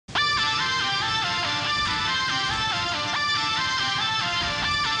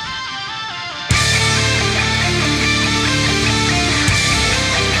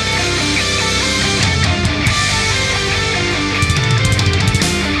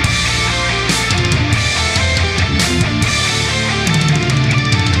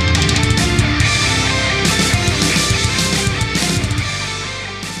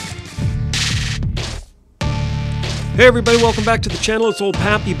Hey everybody, welcome back to the channel. It's old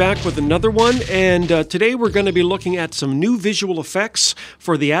Pappy back with another one, and today we're going to be looking at some new visual effects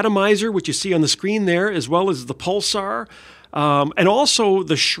for the atomizer, which you see on the screen there, as well as the Pulsar. And also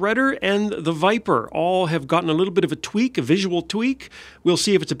the Shredder and the Viper all have gotten a little bit of a tweak, a visual tweak. We'll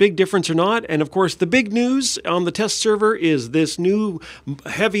see if it's a big difference or not. And of course, the big news on the test server is this new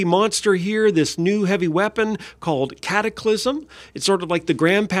heavy monster here, this new heavy weapon called Cataclysm. It's sort of like the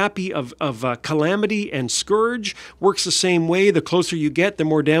grandpappy of Calamity and Scourge. Works the same way. The closer you get, the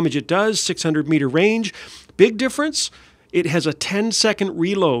more damage it does. 600-meter range. Big difference, it has a 10-second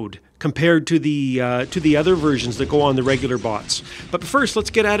reload compared to the other versions that go on the regular bots. But first,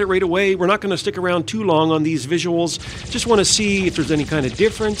 let's get at it right away. We're not going to stick around too long on these visuals. Just want to see if there's any kind of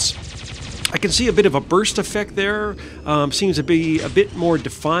difference. I can see a bit of a burst effect there. Seems to be a bit more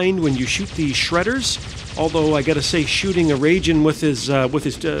defined when you shoot these shredders. Although I got to say, shooting a Raging with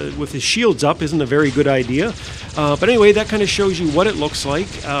his shields up isn't a very good idea. But anyway, that kind of shows you what it looks like.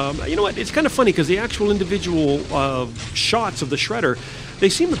 You know what? It's kind of funny because the actual individual shots of the shredder, they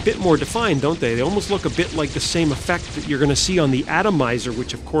seem a bit more defined, don't they? They almost look a bit like the same effect that you're going to see on the atomizer,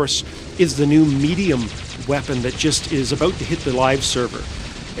 which of course is the new medium weapon that just is about to hit the live server.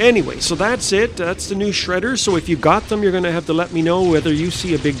 Anyway, so that's it. That's the new shredders. So if you got them, you're going to have to let me know whether you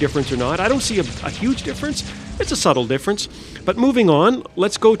see a big difference or not. I don't see a huge difference. It's a subtle difference. But moving on,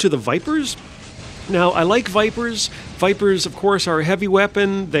 let's go to the Vipers. Now, I like Vipers. Vipers, of course, are a heavy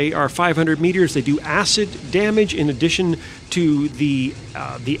weapon. They are 500 meters. They do acid damage in addition to the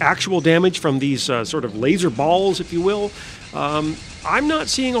actual damage from these sort of laser balls, if you will. I'm not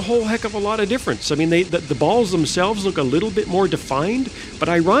seeing a whole heck of a lot of difference. I mean, the balls themselves look a little bit more defined, but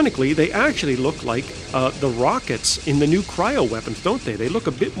ironically, they actually look like the rockets in the new cryo weapons, don't they? They look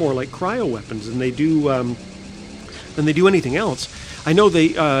a bit more like cryo weapons than they do anything else. I know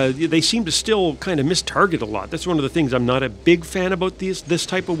they seem to still kind of miss-target a lot. That's one of the things I'm not a big fan about this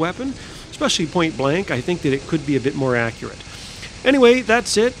type of weapon, especially point blank. I think that it could be a bit more accurate. Anyway,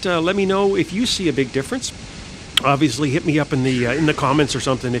 that's it. Let me know if you see a big difference. Obviously, hit me up in the comments or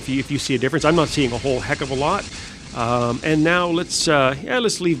something if you see a difference. I'm not seeing a whole heck of a lot. And now let's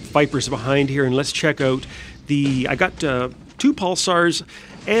leave Vipers behind here and let's check out I got 2 Pulsars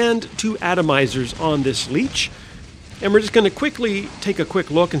and 2 atomizers on this leech. And we're just going to quickly take a quick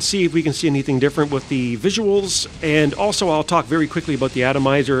look and see if we can see anything different with the visuals. And also, I'll talk very quickly about the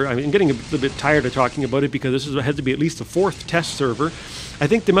atomizer. I'm getting a little bit tired of talking about it because this has to be at least the 4th test server. I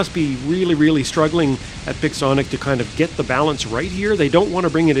think they must be really, really struggling at Pixonic to kind of get the balance right here. They don't want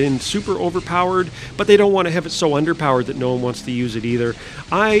to bring it in super overpowered, but they don't want to have it so underpowered that no one wants to use it either.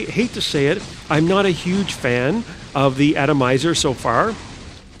 I hate to say it, I'm not a huge fan of the atomizer so far.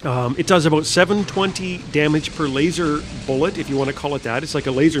 It does about 720 damage per laser bullet, if you want to call it that. It's like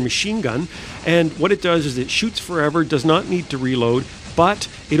a laser machine gun. And what it does is it shoots forever, does not need to reload, but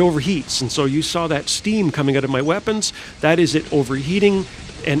it overheats. And so you saw that steam coming out of my weapons. That is it overheating.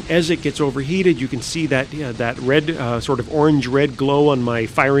 And as it gets overheated, you can see that red, sort of orange-red glow on my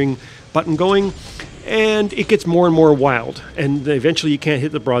firing button going. And it gets more and more wild. And eventually you can't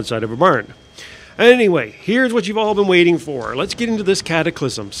hit the broadside of a barn. Anyway, here's what you've all been waiting for. Let's get into this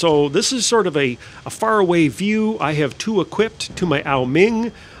Cataclysm. So this is sort of a faraway view. I have 2 equipped to my Ao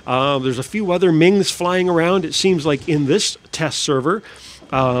Ming. There's a few other Mings flying around. It seems like in this test server,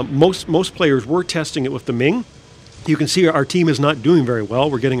 most players were testing it with the Ming. You can see our team is not doing very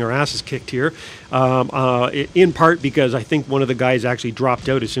well. We're getting our asses kicked here, in part because I think one of the guys actually dropped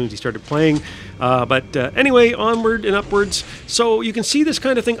out as soon as he started playing. But anyway, onward and upwards. So you can see this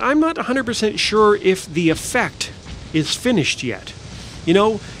kind of thing. I'm not 100% sure if the effect is finished yet. You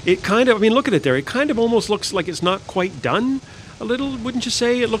know, it kind of, I mean, look at it there. It kind of almost looks like it's not quite done a little, wouldn't you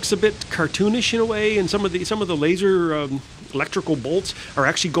say? It looks a bit cartoonish in a way, and some of the laser electrical bolts are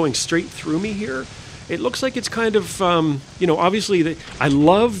actually going straight through me here. It looks like it's kind of, you know, obviously, I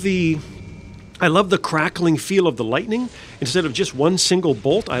love the crackling feel of the lightning. Instead of just one single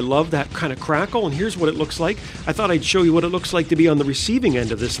bolt, I love that kind of crackle, and here's what it looks like. I thought I'd show you what it looks like to be on the receiving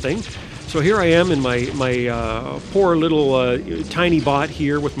end of this thing. So here I am in my poor little tiny bot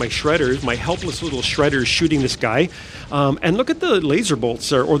here with my shredders, my helpless little shredders shooting this guy. And look at the laser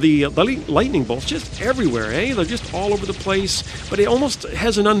bolts, or the lightning bolts, just everywhere, eh? They're just all over the place, but it almost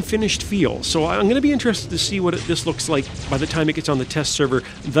has an unfinished feel. So I'm going to be interested to see what this looks like by the time it gets on the test server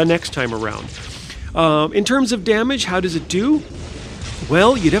the next time around. In terms of damage, how does it do?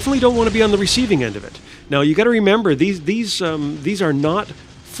 Well, you definitely don't want to be on the receiving end of it. Now, you got to remember, these are not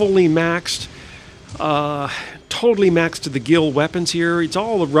fully maxed, totally maxed to the gill weapons here. It's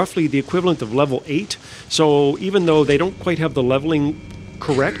all roughly the equivalent of level 8. So even though they don't quite have the leveling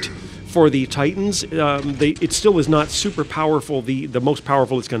correct for the Titans. It still is not super powerful, the most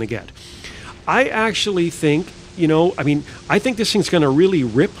powerful it's going to get. I actually think, I think this thing's going to really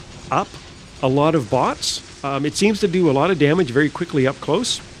rip up a lot of bots. It seems to do a lot of damage very quickly up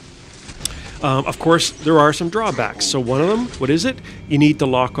close. Of course, there are some drawbacks. So one of them, what is it? You need to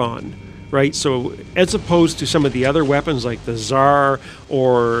lock on, right? So as opposed to some of the other weapons like the Tsar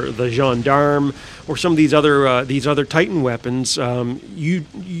or the Gendarme or some of these other Titan weapons,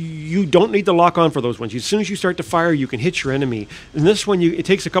 you don't need to lock on for those ones. As soon as you start to fire, you can hit your enemy. In this one, it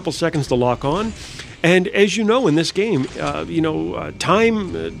takes a couple seconds to lock on. And as you know, in this game,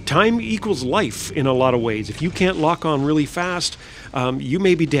 time equals life in a lot of ways. If you can't lock on really fast, you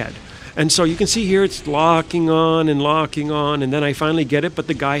may be dead. And so you can see here it's locking on, and then I finally get it, but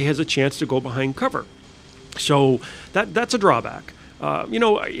the guy has a chance to go behind cover. So that's a drawback.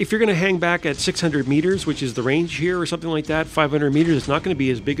 If you're going to hang back at 600 meters, which is the range here or something like that, 500 meters, it's not going to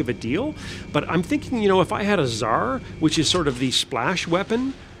be as big of a deal. But I'm thinking, if I had a Tsar, which is sort of the splash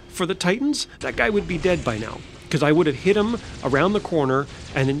weapon for the Titans, that guy would be dead by now, because I would have hit him around the corner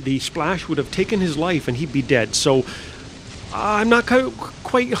and the splash would have taken his life and he'd be dead. So I'm not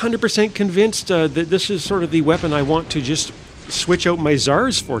quite 100% convinced that this is sort of the weapon I want to just switch out my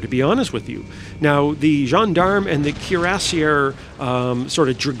Tsars for, to be honest with you. Now, the Gendarme and the Cuirassier sort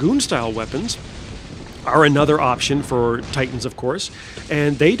of Dragoon-style weapons are another option for Titans, of course,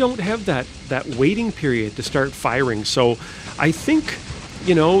 and they don't have that waiting period to start firing. So I think,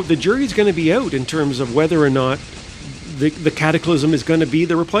 the jury's going to be out in terms of whether or not the Cataclysm is going to be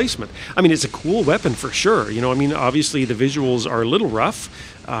the replacement. I mean, it's a cool weapon for sure. Obviously the visuals are a little rough.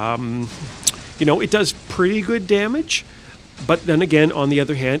 It does pretty good damage, but then again, on the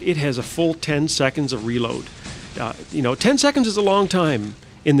other hand, it has a full 10 seconds of reload. 10 seconds is a long time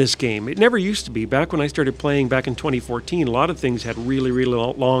in this game. It never used to be. Back when I started playing back in 2014, a lot of things had really, really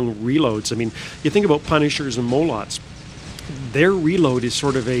long reloads. I mean, you think about Punishers and Molots. Their reload is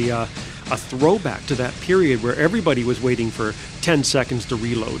sort of a throwback to that period where everybody was waiting for 10 seconds to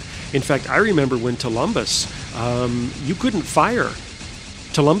reload. In fact, I remember when Columbus, you couldn't fire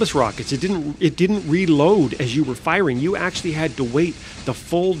Columbus rockets. It didn't reload as you were firing. You actually had to wait the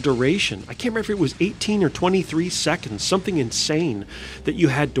full duration. I can't remember if it was 18 or 23 seconds, something insane that you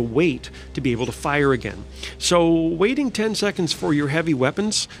had to wait to be able to fire again. So waiting 10 seconds for your heavy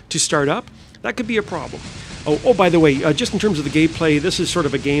weapons to start up, that could be a problem. Oh, by the way, just in terms of the gameplay, this is sort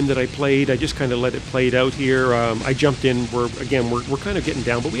of a game that I played. I just kind of let it play out here. I jumped in. We're kind of getting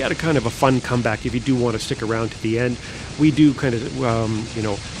down, but we had a kind of a fun comeback. If you do want to stick around to the end, we do kind of,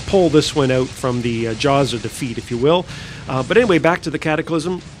 pull this one out from the jaws of defeat, if you will. But anyway, back to the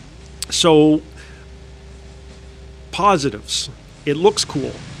Cataclysm. So, positives. It looks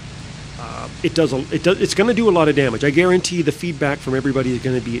cool. It's going to do a lot of damage. I guarantee the feedback from everybody is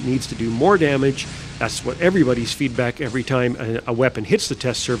going to be it needs to do more damage. That's what everybody's feedback every time a weapon hits the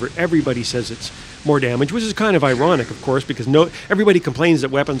test server. Everybody says it's more damage, which is kind of ironic, of course, because everybody complains that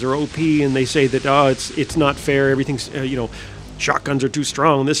weapons are OP and they say that it's not fair. Everything's shotguns are too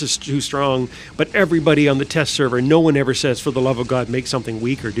strong. This is too strong. But everybody on the test server, no one ever says, for the love of God, make something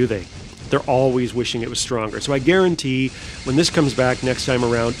weaker, do they? They're always wishing it was stronger. So I guarantee when this comes back next time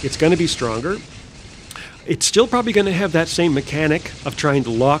around, it's going to be stronger. It's still probably going to have that same mechanic of trying to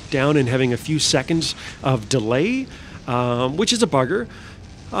lock down and having a few seconds of delay, which is a bugger.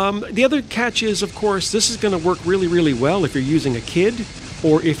 The other catch is, of course, this is going to work really, really well if you're using a kid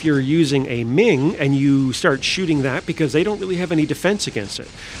or if you're using a Ming and you start shooting that because they don't really have any defense against it.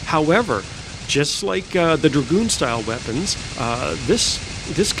 However, just like the Dragoon-style weapons,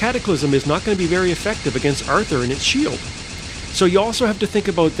 this Cataclysm is not going to be very effective against Arthur and its shield. So you also have to think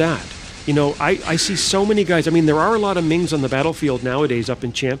about that. I see so many guys. I mean, there are a lot of Mings on the battlefield nowadays up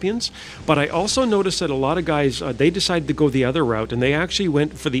in Champions, but I also noticed that a lot of guys, they decided to go the other route, and they actually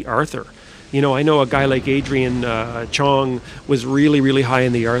went for the Arthur. I know a guy like Adrian Chong was really, really high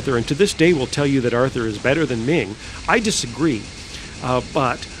in the Arthur, and to this day will tell you that Arthur is better than Ming. I disagree,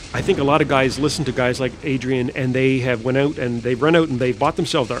 but I think a lot of guys listen to guys like Adrian, and they have went out and they've run out and they've bought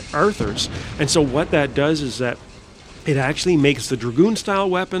themselves their Arthurs. And so what that does is that it actually makes the Dragoon-style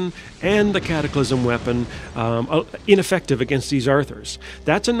weapon and the Cataclysm weapon ineffective against these Arthurs.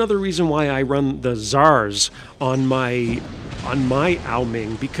 That's another reason why I run the Tsars on my Ao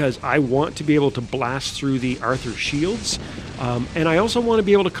Ming, because I want to be able to blast through the Arthur shields. And I also want to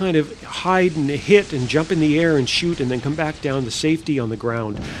be able to kind of hide and hit and jump in the air and shoot and then come back down to safety on the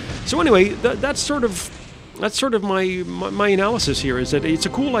ground. So anyway, that's sort of my analysis here, is that it's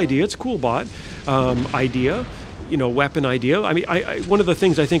a cool idea. It's a cool bot idea. weapon idea. I mean, one of the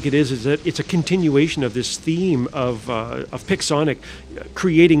things I think it is that it's a continuation of this theme of Pixonic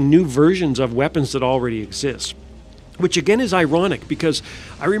creating new versions of weapons that already exist. Which again is ironic because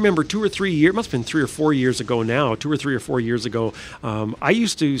I remember 2 or 3 years, it must have been 3 or 4 years ago now, 2 or 3 or 4 years ago, I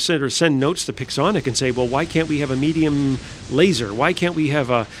used to send notes to Pixonic and say, well, why can't we have a medium laser? Why can't we have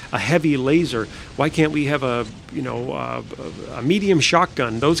a heavy laser? Why can't we have a medium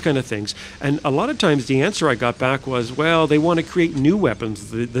shotgun? Those kind of things. And a lot of times the answer I got back was, well, they want to create new weapons.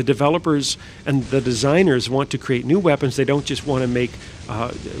 The developers and the designers want to create new weapons. They don't just want to make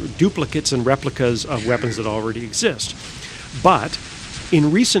duplicates and replicas of weapons that already exist. But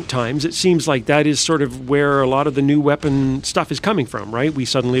in recent times, it seems like that is sort of where a lot of the new weapon stuff is coming from, right? We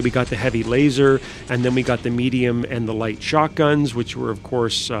got the heavy laser, and then we got the medium and the light shotguns, which were, of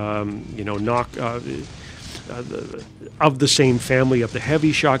course, of the same family of the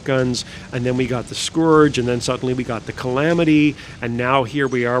heavy shotguns, and then we got the Scourge, and then suddenly we got the Calamity, and now here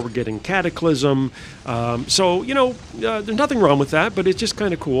we are, we're getting Cataclysm. So there's nothing wrong with that, but it's just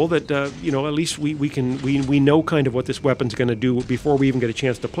kind of cool that at least we know kind of what this weapon's going to do before we even get a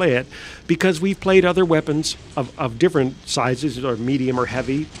chance to play it, because we've played other weapons of different sizes, or medium or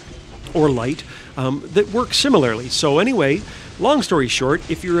heavy or light, that work similarly. So anyway, long story short,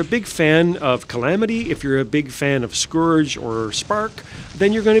 if you're a big fan of Calamity, if you're a big fan of Scourge or Spark,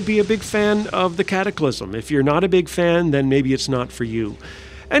 then you're going to be a big fan of the Cataclysm. If you're not a big fan, then maybe it's not for you.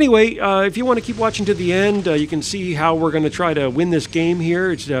 Anyway, if you want to keep watching to the end, you can see how we're going to try to win this game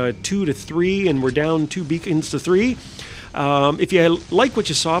here. It's 2-3, and we're down 2 beacons to 3. If you like what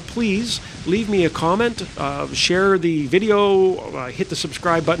you saw, please leave me a comment, share the video, hit the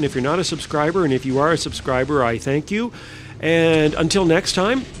subscribe button if you're not a subscriber, and if you are a subscriber, I thank you. And until next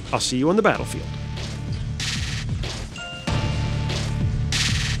time, I'll see you on the battlefield.